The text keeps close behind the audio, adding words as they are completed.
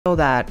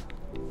that,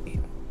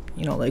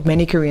 like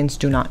many Koreans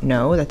do not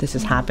know that this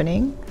is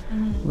happening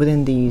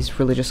within these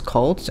religious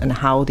cults, and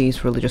how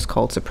these religious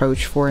cults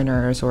approach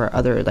foreigners or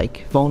other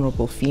like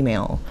vulnerable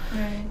female,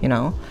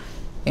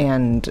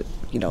 and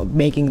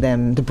making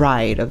them the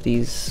bride of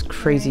these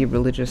crazy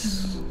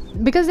religious.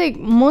 Because like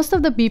most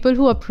of the people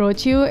who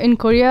approach you in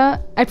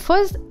Korea, at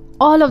first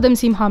all of them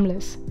seem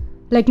harmless.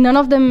 Like none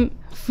of them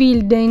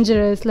feel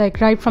dangerous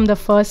like right from the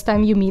first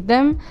time you meet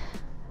them.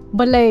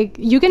 But like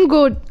you can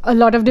go a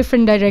lot of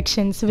different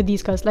directions with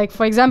these cults. Like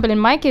for example, in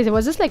my case, it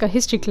was just like a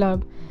history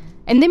club,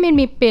 and they made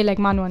me pay like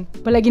manwon.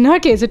 But like in her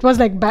case, it was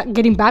like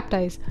getting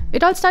baptized.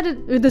 It all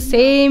started with the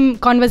same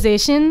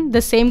conversation,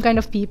 the same kind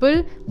of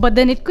people, but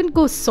then it could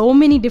go so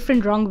many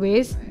different wrong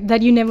ways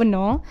that you never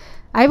know.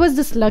 I was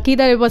just lucky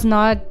that it was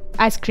not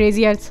as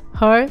crazy as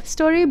her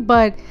story.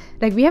 But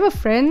like we have a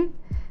friend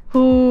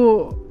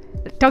who,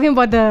 talking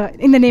about the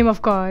In the Name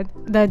of God,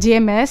 the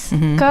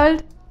JMS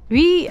cult,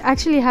 we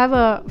actually have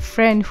a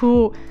friend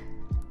who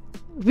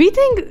we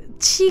think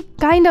she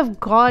kind of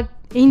got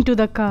into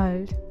the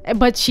cult,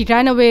 but she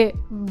ran away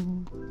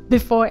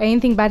before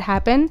anything bad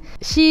happened.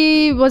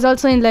 She was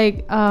also in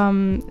like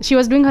she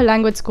was doing her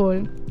language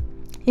school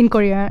in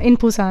Korea, in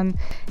Busan,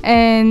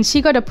 and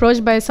she got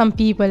approached by some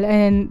people,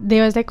 and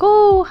they was like,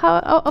 oh, how,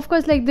 of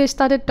course, like they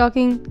started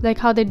talking like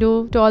how they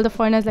do to all the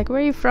foreigners, like, where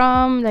are you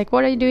from, like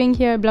what are you doing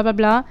here, blah blah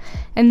blah.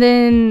 And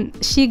then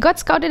she got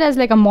scouted as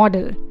like a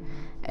model,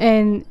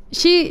 and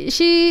she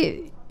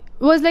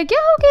was like, yeah,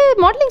 okay,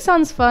 modeling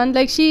sounds fun.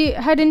 Like she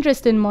had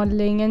interest in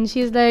modeling, and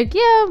she's like,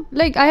 yeah,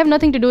 like I have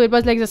nothing to do. It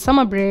was like the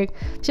summer break.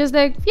 She was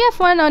like, yeah,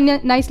 fun, a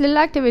nice little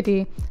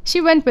activity.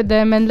 She went with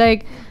them, and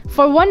like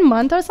for 1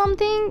 month or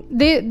something,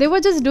 they were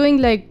just doing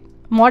like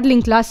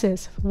modeling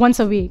classes once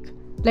a week.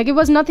 Like it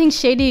was nothing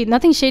shady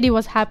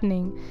was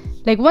happening.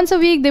 Like once a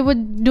week they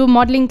would do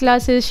modeling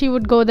classes. She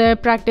would go there,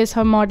 practice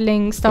her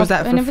modeling stuff. Was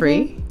that for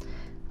free?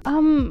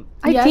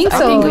 I think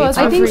so.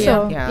 I think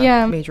so.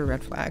 Yeah. Major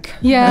red flag.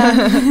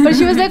 Yeah. But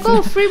she was like,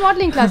 oh, free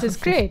modeling classes,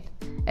 great.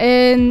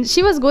 And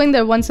she was going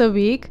there once a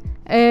week.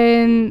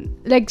 And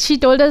like she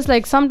told us,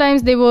 like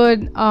sometimes they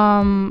would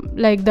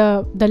like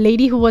the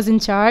lady who was in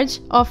charge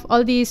of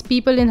all these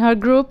people in her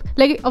group,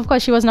 like of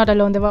course she was not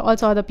alone, there were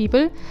also other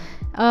people,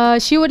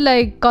 she would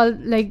like call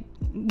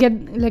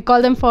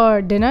them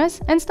for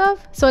dinners and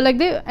stuff. So like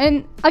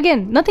and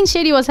again, nothing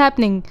shady was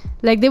happening.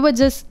 Like they were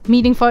just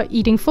meeting for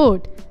eating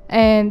food,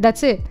 and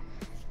that's it.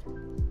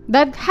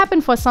 That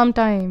happened for some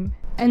time.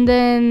 And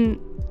then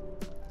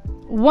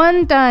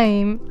one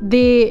time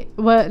they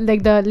were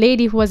like, the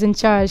lady who was in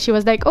charge, she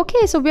was like,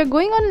 okay, so we're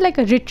going on like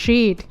a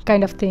retreat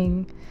kind of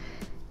thing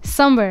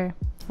somewhere,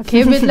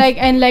 okay, with like,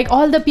 and like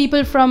all the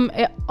people from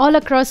all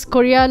across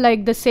Korea,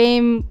 like the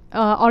same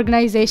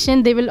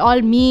organization, they will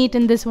all meet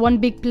in this one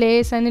big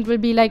place, and it will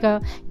be like a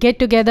get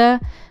together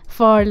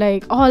for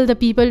like all the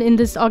people in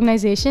this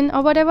organization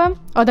or whatever,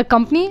 or the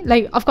company.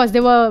 Like of course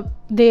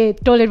they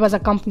told it was a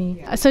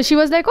company. So she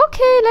was like,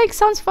 okay, like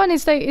sounds fun.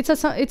 It's like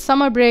it's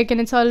summer break, and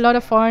it's a lot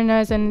of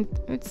foreigners, and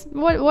it's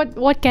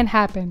what can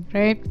happen,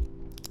 right?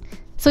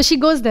 So she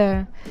goes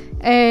there,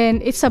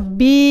 and it's a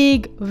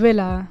big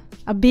villa,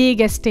 a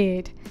big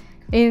estate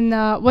in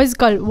what is it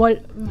called,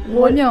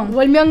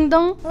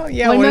 Wolmyeongdong. Oh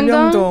yeah,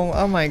 Wolmyeongdong.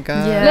 Oh my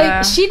god. Yeah.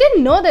 Like she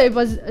didn't know that it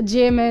was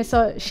JMS,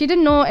 or she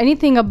didn't know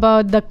anything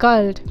about the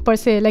cult per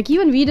se. Like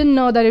even we didn't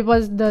know that it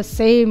was the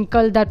same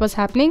cult that was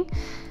happening.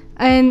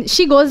 And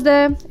she goes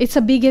there. It's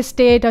a big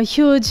estate, a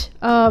huge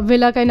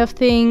villa kind of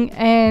thing,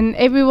 and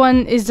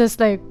everyone is just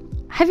like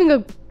having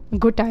a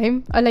good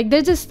time. Like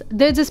they're just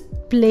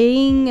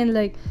playing,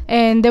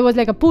 and there was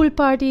like a pool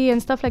party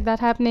and stuff like that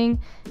happening.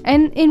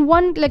 And in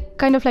one like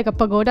kind of like a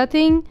pagoda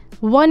thing,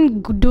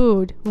 one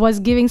dude was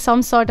giving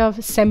some sort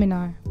of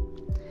seminar.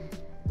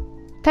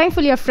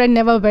 Thankfully, a friend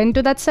never went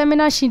to that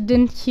seminar. She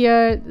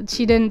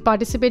didn't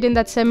participate in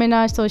that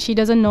seminar, so she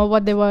doesn't know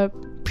what they were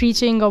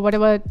preaching or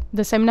whatever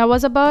the seminar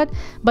was about.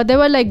 But there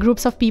were like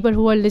groups of people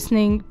who were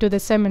listening to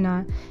the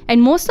seminar,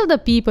 and most of the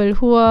people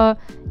who were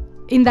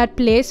in that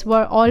place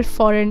were all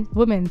foreign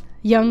women,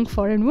 young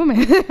foreign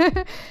women.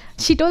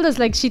 She told us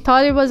like she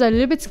thought it was a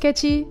little bit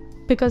sketchy,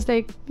 because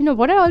like, you know,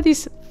 what are all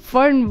these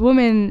foreign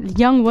women,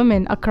 young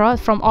women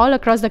from all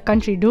across the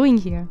country doing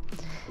here?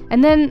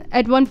 And then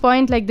at one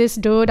point, like this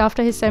dude,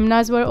 after his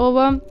seminars were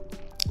over,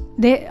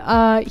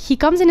 he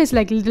comes in his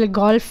like little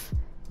golf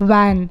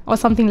van or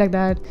something like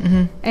that.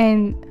 Mm-hmm.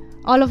 And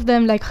all of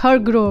them, like her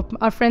group,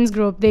 our friends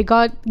group, they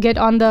get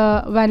on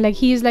the van. Like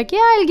he's like, yeah,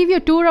 I'll give you a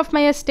tour of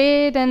my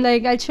estate, and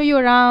like I'll show you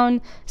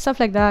around, stuff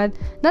like that.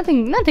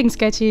 Nothing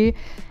sketchy.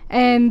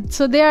 And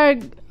so they are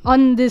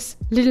on this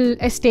little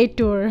estate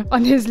tour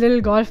on his little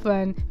golf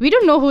van. We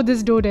don't know who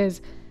this dude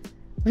is.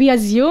 We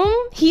assume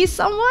he's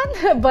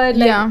someone, but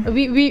like, yeah,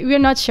 we're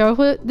not sure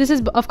who this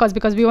is, of course,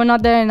 because we were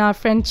not there, and our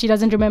friend, she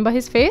doesn't remember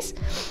his face.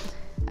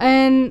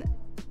 And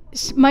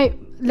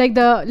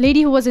the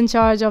lady who was in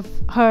charge of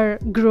her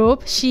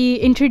group, she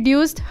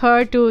introduced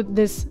her to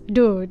this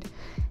dude,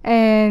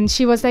 and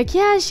she was like,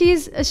 yeah,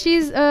 she's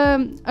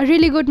a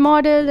really good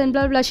model and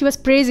blah blah. She was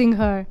praising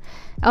her.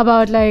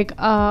 about like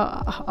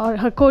or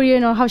her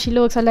Korean or how she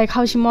looks or like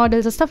how she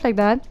models or stuff like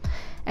that.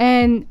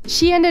 And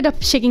she ended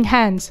up shaking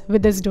hands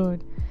with this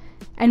dude.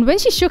 And when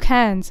she shook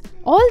hands,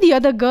 all the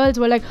other girls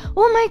were like,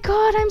 "Oh my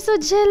God, I'm so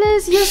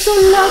jealous. You're so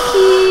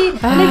lucky.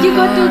 Like you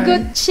got to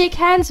go shake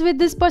hands with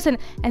this person."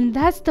 And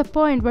that's the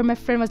point where my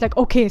friend was like,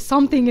 "Okay,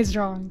 something is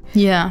wrong.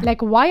 Yeah.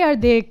 Like, why are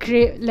they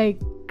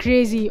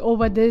crazy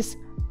over this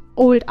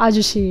old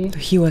ajushi?"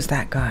 He was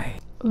that guy.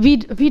 We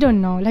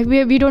don't know. Like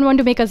we don't want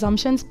to make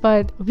assumptions,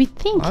 but we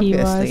think he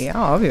was.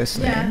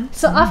 Obviously. Yeah.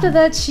 So after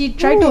that, she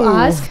tried to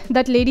ask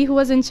that lady who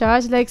was in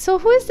charge, like, "So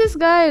who is this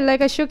guy?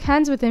 Like, I shook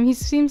hands with him. He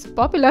seems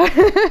popular."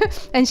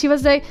 And she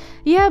was like,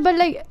 "Yeah, but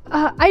like,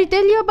 I'll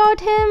tell you about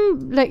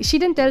him." Like, she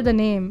didn't tell the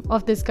name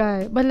of this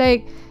guy, but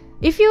like,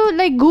 if you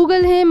like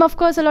Google him, of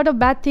course, a lot of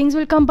bad things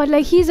will come. But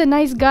like, he's a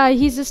nice guy.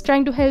 He's just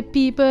trying to help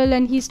people,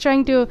 and he's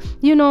trying to,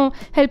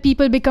 help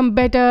people become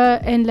better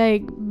and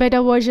like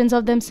better versions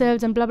of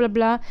themselves and blah blah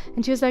blah.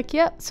 And she was like,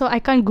 "Yeah, so I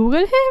can't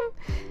Google him."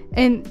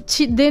 And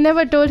they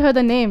never told her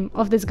the name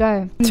of this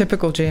guy.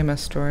 Typical JMS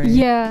story.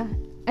 Yeah.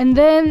 And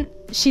then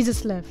she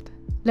just left.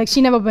 Like,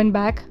 she never went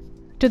back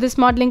to this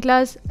modeling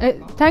class.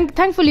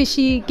 Thankfully,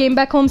 she came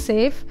back home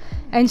safe,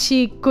 and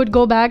she could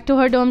go back to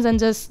her dorms and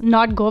just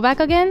not go back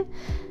again.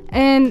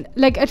 And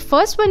like at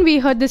first when we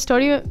heard this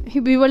story,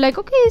 we were like,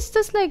 okay, it's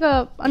just like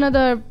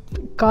another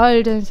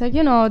cult, and it's like,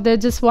 they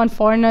just want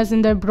foreigners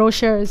in their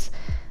brochures,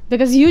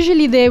 because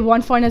usually they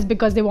want foreigners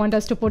because they want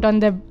us to put on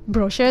their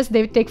brochures.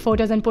 They take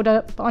photos and put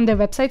up on their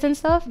websites and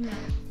stuff. Yeah.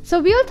 So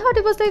we all thought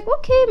it was like,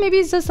 okay, maybe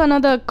it's just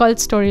another cult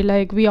story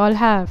like we all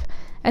have.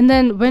 And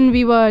then when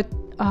we were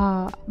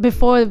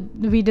before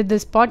we did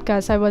this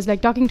podcast, I was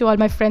like talking to all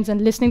my friends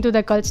and listening to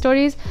their cult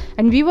stories,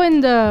 and we were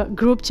in the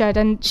group chat,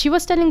 and she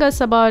was telling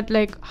us about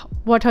like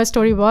what her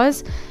story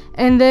was.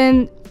 And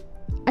then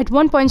at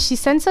one point she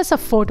sends us a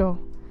photo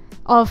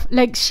of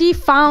like she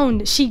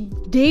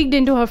digged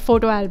into her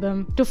photo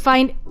album to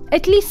find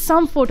at least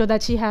some photo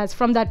that she has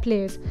from that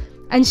place,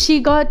 and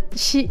she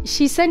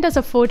sent us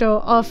a photo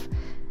of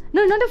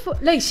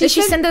she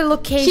sent the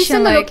location. She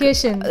sent the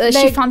location.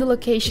 She found the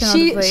location of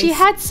the place. She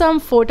had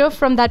some photo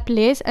from that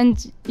place,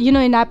 and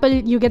in Apple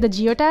you get the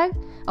geotag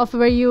of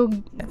where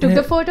you took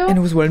the photo. And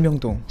it was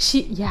Walmyeongdong.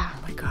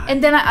 Oh my God.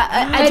 And then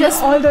I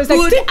just all those,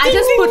 put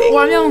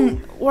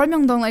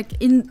Walmyeongdong like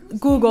in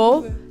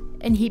Google,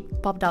 and he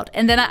popped out.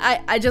 And then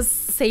I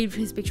just saved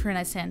his picture and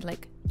I sent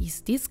like,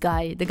 "Is this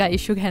guy the guy you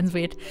shook hands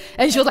with?"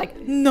 And she was like,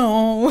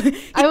 "No."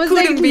 I was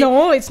like,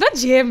 "No, it's not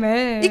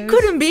JMS. It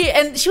couldn't be."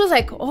 And she was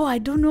like, "Oh, I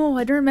don't know.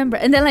 I don't remember."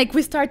 And then like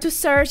we start to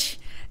search,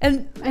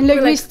 and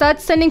like we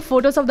start sending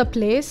photos of the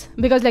place,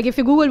 because like if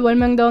you Google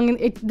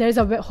Walmyeongdong, there's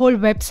a whole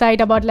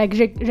website about like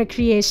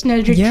recreational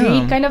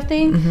retreat kind of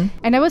thing. Mm-hmm.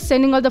 And I was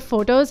sending all the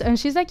photos, and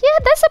she's like, "Yeah,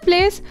 that's a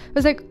place." I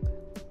was like,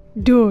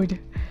 "Dude.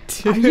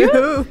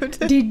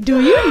 Do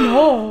you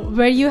know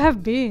where you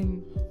have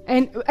been?"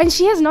 And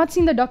she has not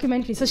seen the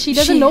documentary, so she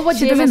doesn't know what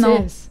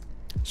JMS is.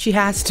 She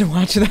has to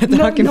watch that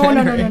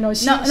documentary. No.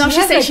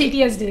 She says she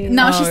PTSD.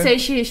 No, she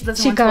says she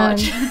doesn't want to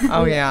watch.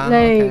 Oh yeah.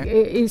 Like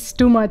it's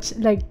too much.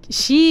 Like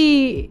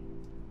she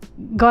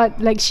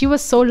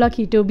was so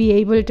lucky to be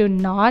able to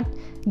not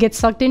get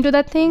sucked into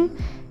that thing.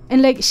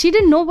 And like she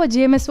didn't know what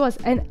JMS was,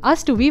 and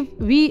us too.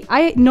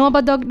 I know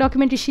about the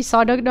documentary. She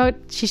saw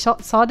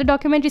the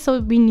documentary, so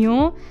we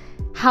knew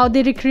how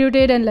they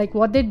recruited and like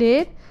what they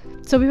did.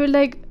 So we were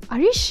like, "Are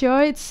you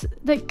sure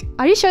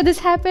are you sure this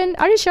happened?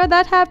 Are you sure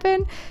that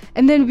happened?"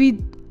 And then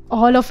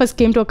all of us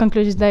came to a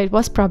conclusion that it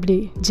was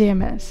probably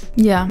JMS.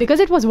 Yeah. Because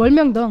it was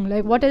Walmyeongdong.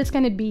 Like, what else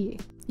can it be?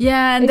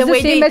 Yeah, and it's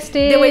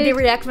the way they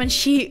react when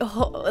she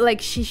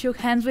shook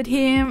hands with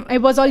him.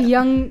 It was all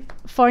young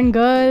foreign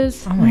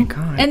girls. Oh my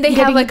God. And they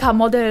have like a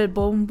model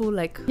bombu,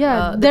 like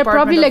they're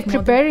probably like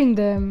preparing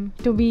them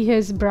to be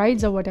his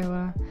brides or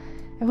whatever.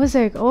 I was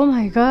like, oh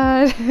my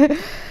God.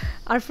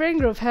 Our friend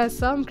group has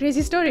some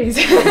crazy stories.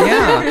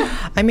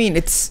 Yeah, I mean,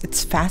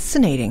 it's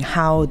fascinating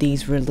how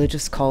these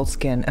religious cults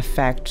can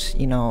affect,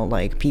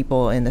 like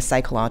people in the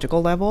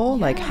psychological level,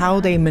 like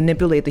how they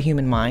manipulate the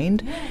human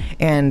mind,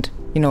 and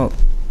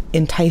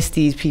entice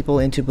these people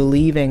into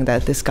believing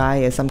that this guy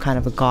is some kind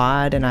of a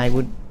god, and I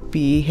would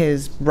be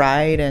his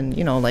bride, and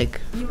like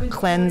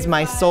cleanse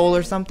my soul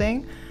or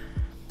something.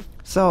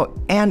 So,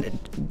 and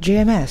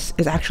JMS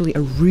is actually a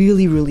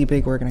really, really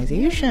big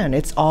organization.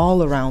 It's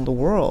all around the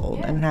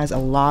world, and it has a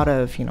lot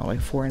of,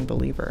 like foreign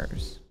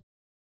believers.